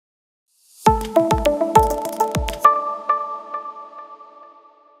Hi,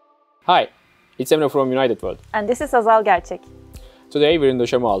 it's Emre from United World. And this is Azal Gerçek. Today we're in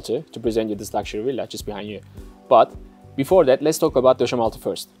Dosemealti to present you this luxury villa just behind you. But before that, let's talk about Dosemealti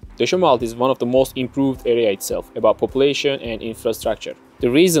first. Dosemealti is one of the most improved area itself about population and infrastructure. The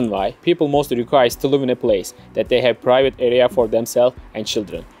reason why people mostly require is to live in a place that they have private area for themselves and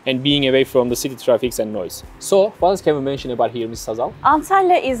children and being away from the city traffic and noise. So, what else can we mention about here, Ms. Azal?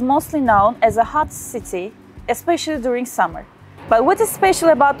 Antalya is mostly known as a hot city, especially during summer. But what is special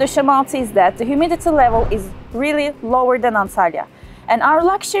about Dosemealti is that the humidity level is really lower than Antalya. And our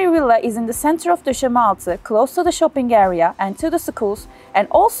luxury villa is in the center of Dosemealti, close to the shopping area and to the schools, and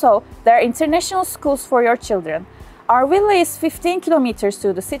also there are international schools for your children. Our villa is 15 kilometers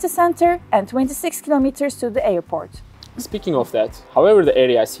to the city center and 26 kilometers to the airport. Speaking of that, however, the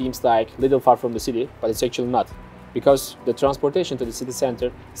area seems like little far from the city, but it's actually not, because the transportation to the city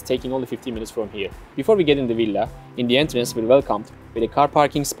center is taking only 15 minutes from here. Before we get in the villa, in the entrance we're welcomed with a car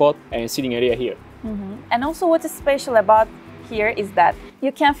parking spot and sitting area here. And also what is special about here is that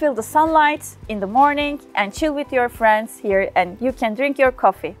you can feel the sunlight in the morning and chill with your friends here, and you can drink your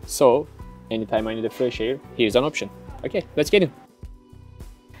coffee. So, anytime I need a fresh air, here's an option. Okay, let's get in.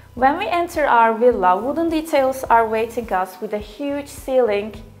 When we enter our villa, wooden details are waiting us with a huge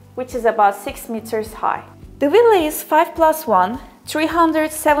ceiling which is about 6 meters high. The villa is 5+1,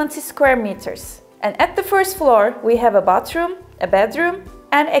 370 square meters. And at the first floor we have a bathroom, a bedroom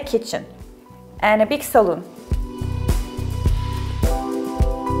and a kitchen and a big saloon.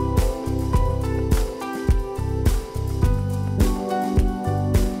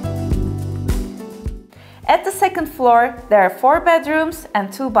 At the second floor, there are 4 bedrooms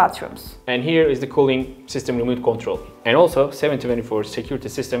and 2 bathrooms. And here is the cooling system remote control. And also 724 security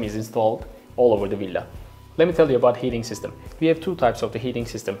system is installed all over the villa. Let me tell you about heating system. We have 2 types of the heating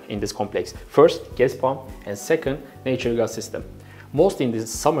system in this complex. First, gas pump, and second, natural gas system. Mostly in the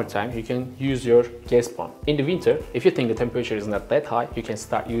summertime, you can use your gas pump. In the winter, if you think the temperature is not that high, you can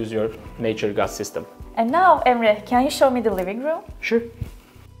start use your natural gas system. And now, Emre, can you show me the living room? Sure.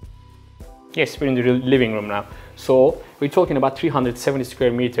 Yes, we're in the living room now. So we're talking about 370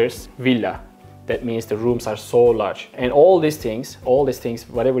 square meters villa. That means the rooms are so large. And all these things,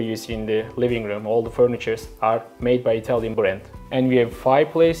 whatever you see in the living room, all the furnitures are made by Italian brand. And we have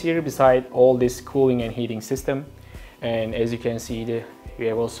fireplace here beside all this cooling and heating system. And as you can see, we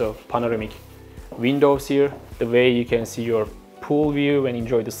have also panoramic windows here. The way you can see your pool view and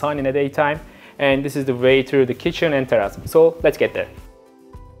enjoy the sun in the daytime. And this is the way through the kitchen and terrace. So let's get there.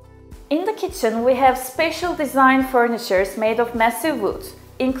 In the kitchen, we have special design furniture made of massive wood,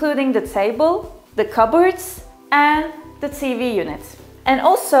 including the table, the cupboards, and the TV unit. And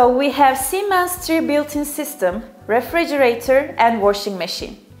also, we have Siemens 3 built-in system, refrigerator, and washing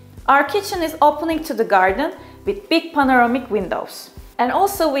machine. Our kitchen is opening to the garden with big panoramic windows. And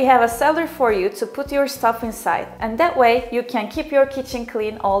also, we have a cellar for you to put your stuff inside, and that way you can keep your kitchen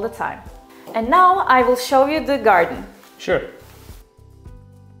clean all the time. And now I will show you the garden. Sure.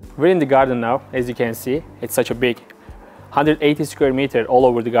 We're in the garden now, as you can see. It's such a big 180 square meter all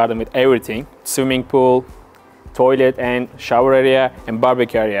over the garden with everything. Swimming pool, toilet and shower area and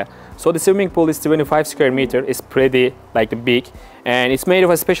barbecue area. So the swimming pool is 25 square meter, it's pretty big, and it's made of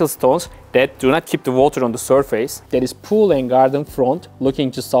a special stones that do not keep the water on the surface. There is pool and garden front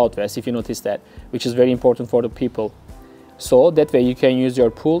looking to southwest, if you notice that, which is very important for the people. So that way you can use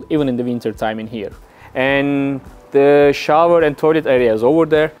your pool even in the winter time in here. And the shower and toilet area is over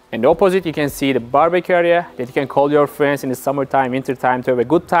there. And the opposite, you can see the barbecue area that you can call your friends in the summertime, winter time to have a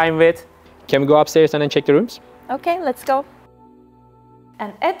good time with. Can we go upstairs and then check the rooms? Okay, let's go.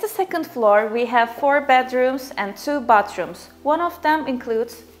 And at the second floor, we have 4 bedrooms and 2 bathrooms. One of them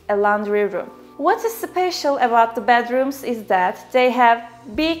includes a laundry room. What is special about the bedrooms is that they have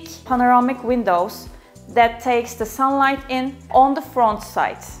big panoramic windows that takes the sunlight in on the front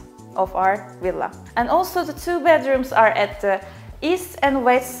side of our villa. And also the 2 bedrooms are at the east and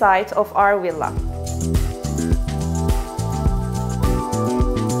west side of our villa.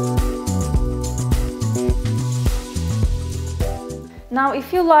 Now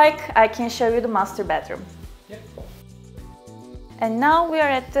if you like, I can show you the master bedroom. Yeah. And now we are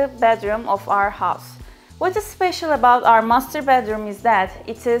at the bedroom of our house. What is special about our master bedroom is that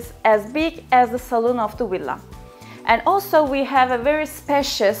it is as big as the saloon of the villa. And also we have a very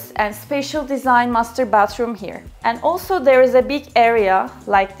spacious and spatial design master bathroom here. And also there is a big area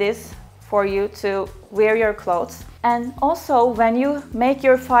like this for you to wear your clothes. And also when you make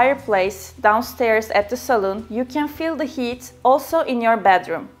your fireplace downstairs at the saloon, you can feel the heat also in your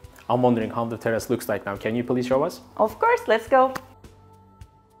bedroom. I'm wondering how the terrace looks like now. Can you please show us? Of course, let's go.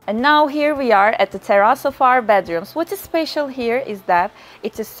 And now here we are at the terrace of our bedrooms. What is special here is that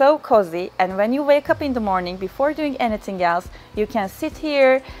it is so cozy, and when you wake up in the morning before doing anything else, you can sit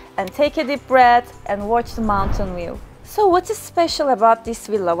here and take a deep breath and watch the mountain view. So what is special about this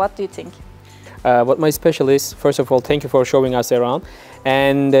villa? What do you think? What my special is, first of all, thank you for showing us around.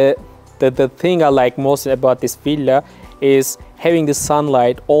 And the thing I like most about this villa is having the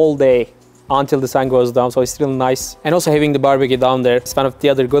sunlight all day until the sun goes down, so it's still nice. And also having the barbecue down there, it's one of the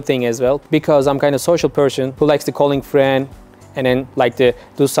other good thing as well, because I'm kind of social person who likes to calling friend and then like to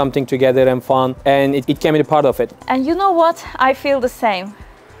do something together and fun, and it can be a part of it. And you know what? I feel the same.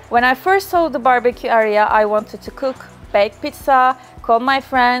 When I first saw the barbecue area, I wanted to cook, bake pizza, call my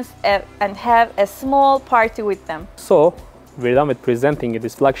friends and have a small party with them. So we're done with presenting you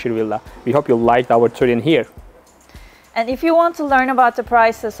this luxury villa. We hope you liked our tour in here. And if you want to learn about the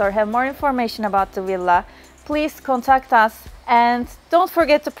prices or have more information about the villa, please contact us, and don't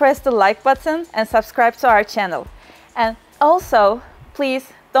forget to press the like button and subscribe to our channel. And also, please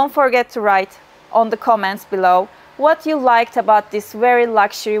don't forget to write on the comments below what you liked about this very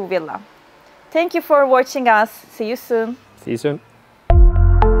luxury villa. Thank you for watching us. See you soon. See you soon.